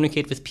used to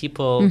communicate with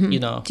people, you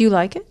know. Do you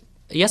like it?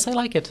 Yes, I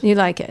like it. You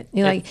like it.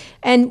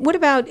 And what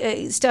about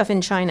stuff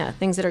in China,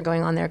 things that are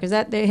going on there?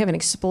 Because they have an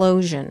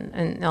explosion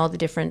in all the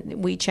different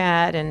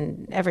WeChat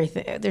and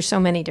everything. There's so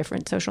many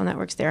different social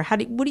networks there.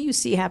 What do you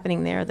see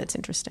happening there that's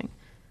interesting?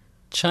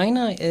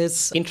 China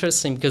is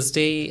interesting because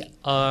they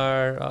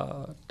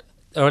are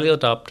early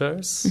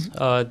adopters.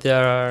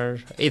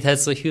 It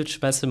has a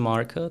huge, massive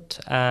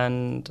market,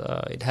 and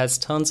it has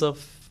tons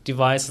of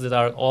devices that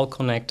are all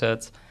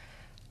connected,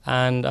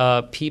 and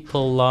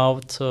people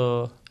love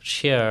to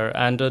share,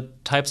 and the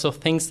types of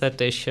things that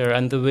they share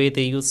and the way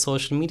they use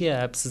social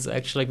media apps is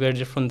actually very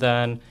different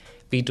than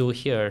we do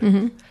here.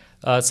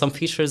 Some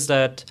features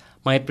that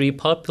might be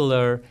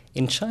popular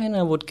in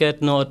China would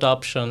get no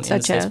adoption.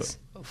 Such as?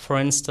 For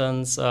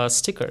instance,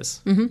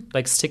 stickers.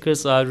 Like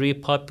stickers are really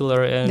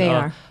popular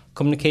in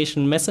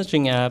communication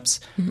messaging apps.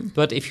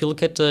 But if you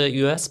look at the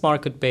US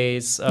market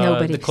base,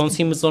 the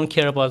consumers don't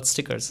care about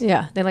stickers.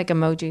 Yeah, they like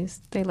emojis.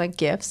 They like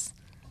GIFs.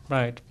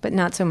 Right. But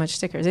not so much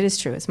stickers. It is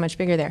true. It's much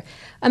bigger there.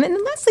 And then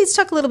lastly, let's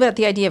talk a little bit about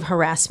the idea of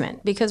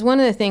harassment, because one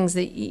of the things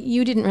that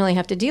you didn't really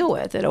have to deal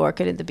with at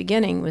Orkut at the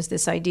beginning was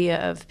this idea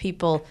of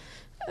people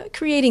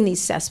creating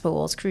these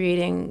cesspools,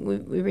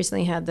 we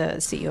recently had the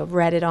CEO of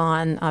Reddit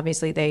on.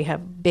 Obviously, they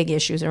have big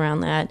issues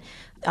around that.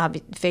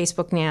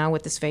 Facebook now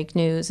with this fake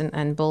news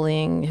and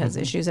bullying has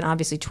issues, and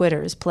obviously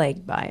Twitter is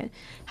plagued by it.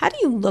 How do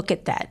you look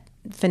at that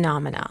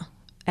phenomena?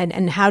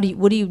 And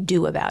what do you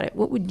do about it?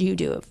 What would you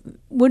do?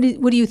 What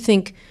do you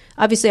think?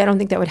 Obviously, I don't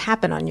think that would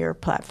happen on your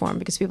platform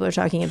because people are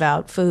talking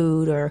about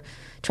food or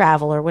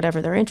travel or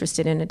whatever they're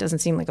interested in. It doesn't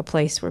seem like a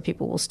place where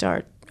people will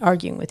start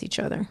arguing with each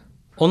other.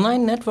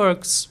 Online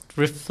networks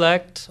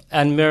reflect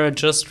and mirror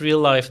just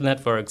real-life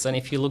networks. And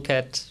if you look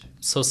at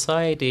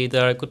society,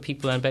 there are good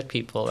people and bad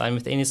people. And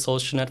with any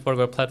social network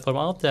or platform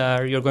out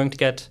there, you're going to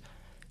get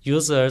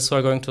users who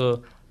are going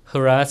to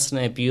harass and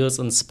abuse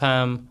and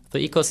spam the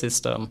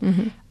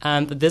ecosystem.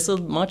 And there's a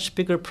much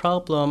bigger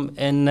problem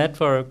in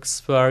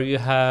networks where you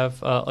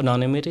have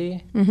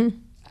anonymity.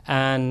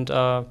 And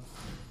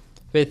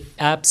with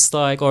apps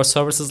like or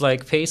services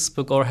like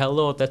Facebook or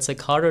Hello, that's like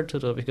harder to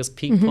do because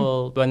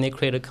people, when they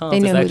create accounts,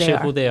 it's actually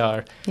who they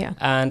are. Yeah.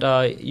 And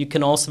you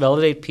can also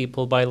validate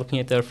people by looking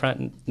at their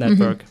friend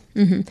network.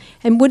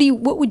 And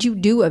what would you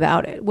do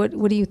about it?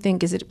 What do you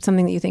think? Is it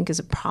something that you think is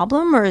a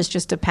problem, or is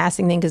just a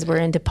passing thing because we're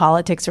into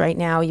politics right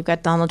now? You've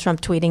got Donald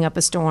Trump tweeting up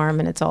a storm,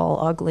 and it's all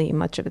ugly.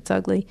 Much of it's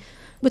ugly.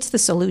 What's the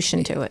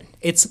solution to it?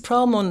 It's a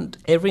problem on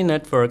every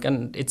network,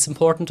 and it's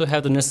important to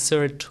have the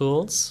necessary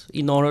tools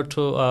in order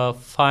to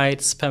fight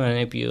spam and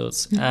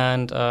abuse.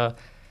 And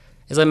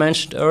as I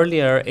mentioned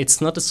earlier, it's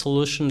not a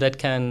solution that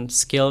can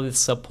scale with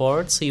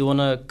support, so you want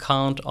to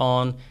count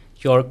on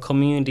your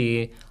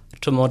community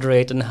to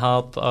moderate and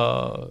help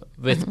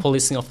with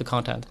policing of the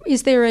content.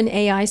 Is there an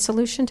AI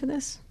solution to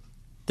this?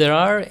 There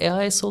are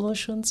AI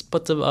solutions,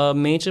 but the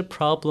major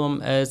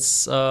problem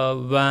is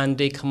when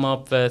they come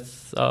up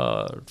with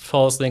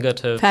false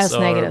negatives. False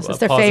negatives. It's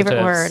their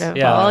favorite word of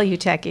all you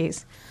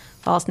techies.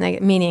 False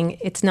negative, meaning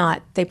it's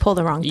not, they pull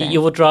the wrong thing.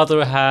 You would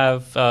rather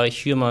have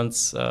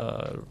humans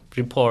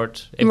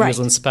report abuse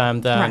and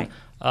spam than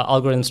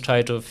algorithms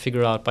try to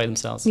figure out by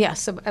themselves.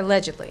 Yes,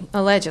 allegedly,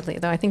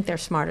 though I think they're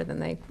smarter than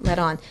they let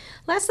on.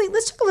 Lastly,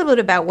 let's talk a little bit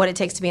about what it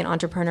takes to be an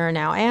entrepreneur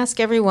now. I ask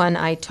everyone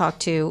I talk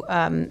to,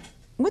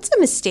 what's a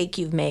mistake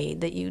you've made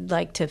that you'd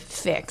like to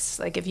fix?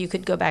 Like if you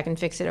could go back and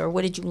fix it, or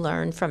what did you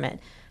learn from it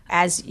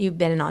as you've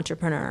been an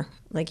entrepreneur?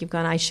 Like you've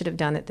gone, I should have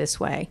done it this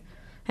way.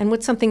 And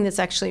what's something that's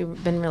actually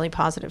been really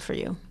positive for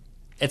you?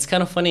 It's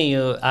kind of funny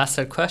you asked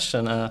that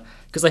question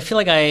because I feel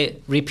like I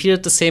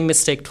repeated the same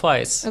mistake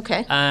twice.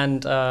 Okay.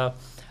 And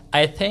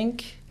I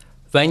think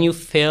when you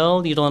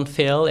fail, you don't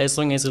fail as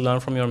long as you learn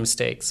from your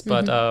mistakes.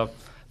 But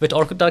with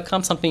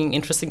Orkut.com, something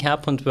interesting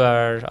happened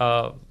where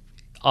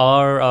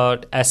our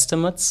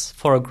estimates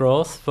for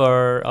growth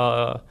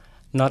were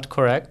not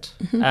correct.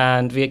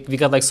 And we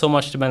got like so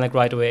much demand like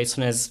right away as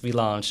soon as we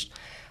launched.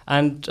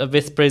 And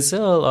with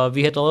Brazil,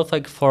 we had a lot of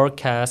like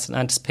forecasts and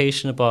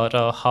anticipation about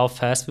how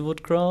fast we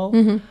would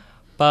grow.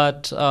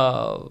 But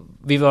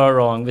we were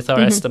wrong with our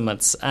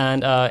estimates.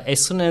 And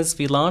as soon as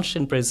we launched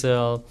in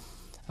Brazil,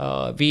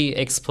 we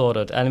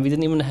exploded. And we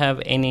didn't even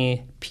have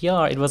any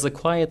PR. It was a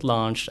quiet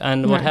launch.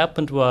 And what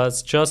happened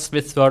was just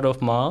with word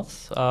of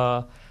mouth,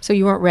 So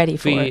you weren't ready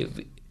for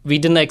it. We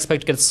didn't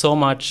expect to get so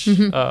much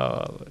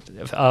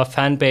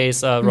fan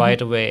base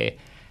right away.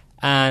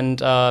 And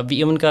we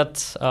even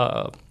got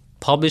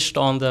published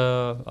on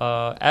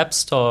the App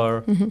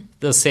Store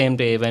the same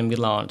day when we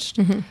launched.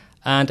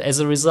 And as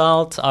a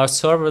result, our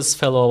servers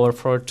fell over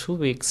for 2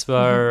 weeks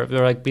where we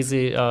were like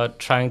busy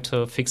trying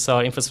to fix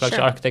our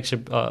infrastructure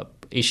architecture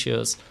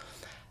issues.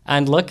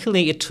 And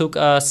luckily, it took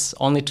us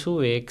only 2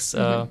 weeks.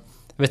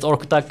 With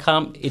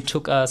Orkut.com, it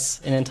took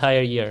us an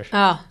entire year.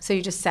 Oh, so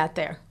you just sat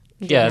there.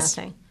 You did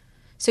nothing.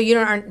 So you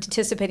aren't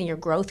anticipating your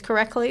growth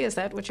correctly? Is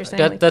that what you're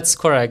saying? That's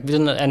correct. We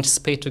didn't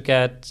anticipate to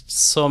get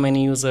so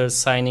many users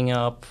signing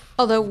up.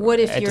 Although, what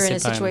if you're in a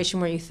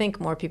situation where you think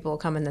more people will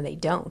come and then they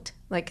don't?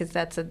 Like, because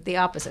that's the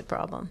opposite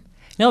problem.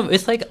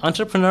 With like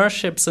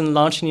entrepreneurships and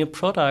launching new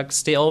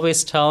products, they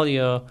always tell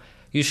you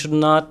should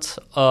not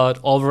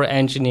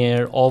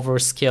over-engineer,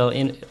 over-scale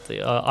in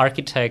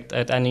architect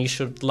it, and you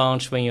should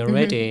launch when you're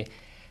ready.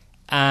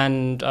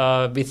 And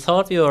we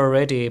thought we were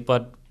ready,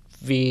 but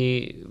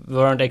we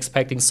weren't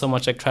expecting so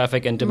much like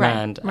traffic and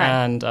demand. Right.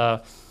 And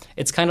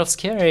it's kind of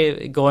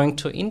scary going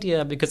to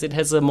India because it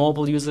has a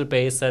mobile user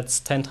base that's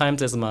 10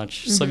 times as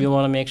much. So we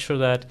want to make sure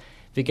that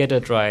we get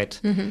it right.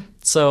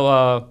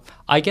 So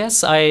I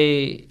guess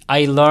I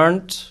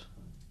learned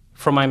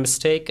from my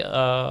mistake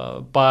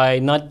by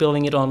not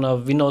building it on a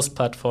Windows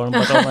platform,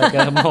 but on like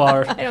a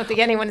more... I don't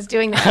think anyone is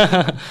doing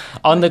that.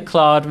 On the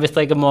cloud with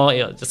like a more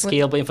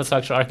scalable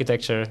infrastructure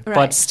architecture. Right.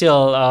 But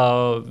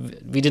still,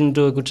 we didn't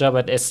do a good job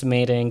at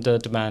estimating the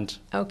demand.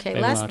 Okay,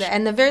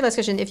 and the very last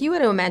question, if you were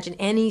to imagine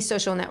any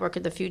social network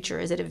of the future,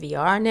 is it a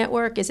VR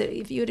network? Is it,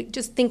 if you would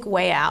just think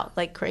way out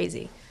like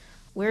crazy,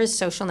 where is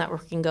social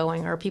networking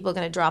going? Or are people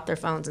going to drop their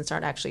phones and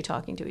start actually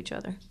talking to each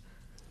other?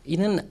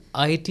 In an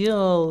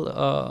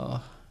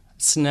ideal...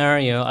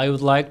 scenario, I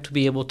would like to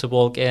be able to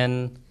walk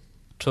in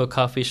to a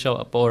coffee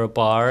shop or a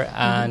bar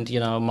and,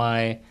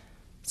 my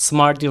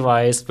smart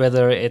device,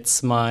 whether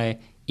it's my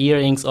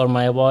earrings or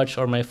my watch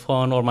or my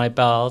phone or my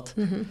belt,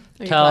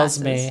 tells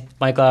me,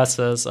 my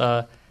glasses,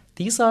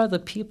 these are the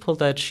people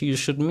that you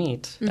should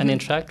meet and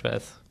interact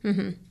with.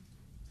 And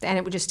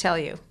it would just tell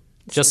you.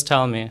 Just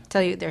tell me.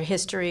 Tell you their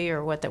history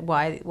or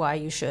why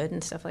you should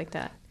and stuff like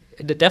that.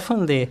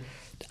 Definitely.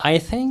 I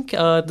think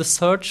the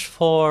search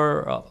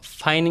for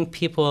finding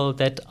people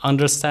that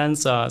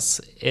understands us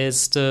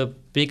is the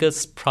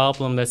biggest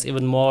problem that's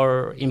even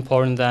more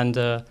important than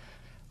the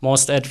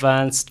most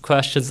advanced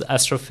questions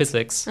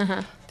astrophysics.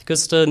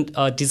 Because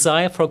the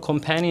desire for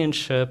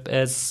companionship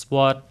is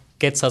what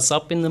gets us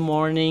up in the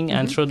morning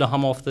and through the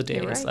hum of the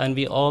days. Right. And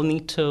we all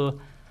need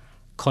to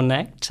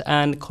connect,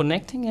 and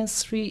connecting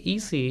is really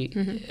easy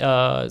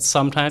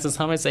sometimes, and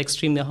sometimes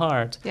extremely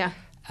hard. Yeah.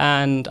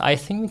 And I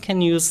think we can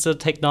use the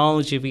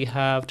technology we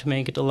have to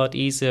make it a lot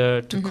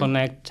easier to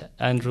connect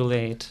and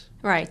relate.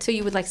 Right. So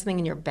you would like something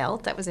in your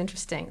belt? That was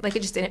interesting. Like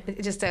just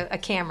a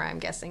camera, I'm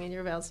guessing, in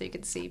your belt so you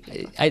could see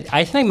people.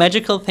 I think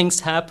magical things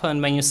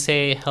happen when you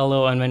say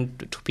hello and when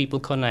two people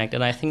connect.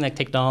 And I think like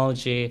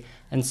technology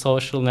and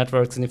social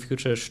networks in the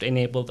future should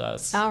enable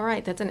us. All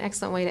right. That's an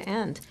excellent way to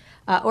end.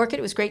 Orkut,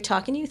 it was great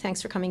talking to you.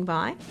 Thanks for coming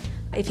by.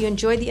 If you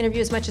enjoyed the interview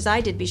as much as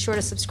I did, be sure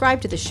to subscribe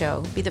to the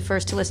show, be the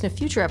first to listen to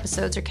future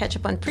episodes or catch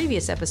up on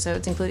previous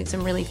episodes, including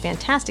some really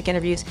fantastic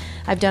interviews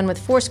I've done with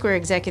Foursquare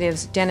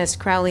executives Dennis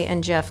Crowley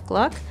and Jeff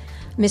Gluck,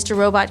 Mr.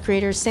 Robot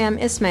creator Sam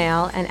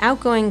Ismail, and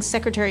outgoing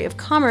Secretary of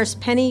Commerce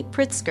Penny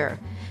Pritzker,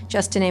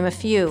 just to name a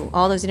few.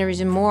 All those interviews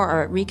and more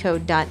are at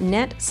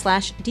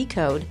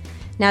recode.net/decode.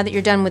 Now that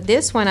you're done with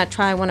this, why not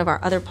try one of our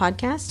other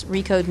podcasts?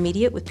 Recode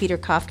Media with Peter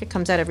Kafka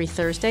comes out every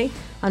Thursday.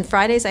 On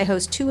Fridays, I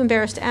host Too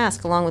Embarrassed to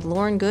Ask along with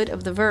Lauren Good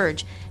of The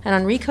Verge. And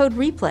on Recode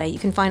Replay, you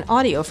can find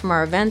audio from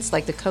our events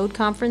like the Code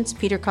Conference,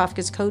 Peter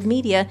Kafka's Code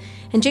Media,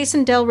 and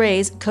Jason Del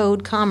Rey's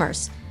Code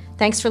Commerce.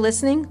 Thanks for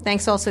listening.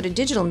 Thanks also to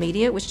Digital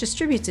Media, which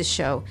distributes this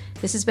show.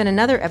 This has been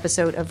another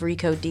episode of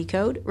Recode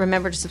Decode.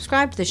 Remember to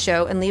subscribe to the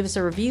show and leave us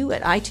a review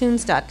at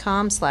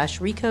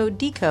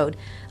itunes.com/recodedecode.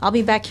 I'll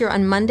be back here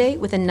on Monday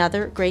with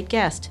another great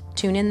guest.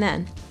 Tune in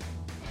then.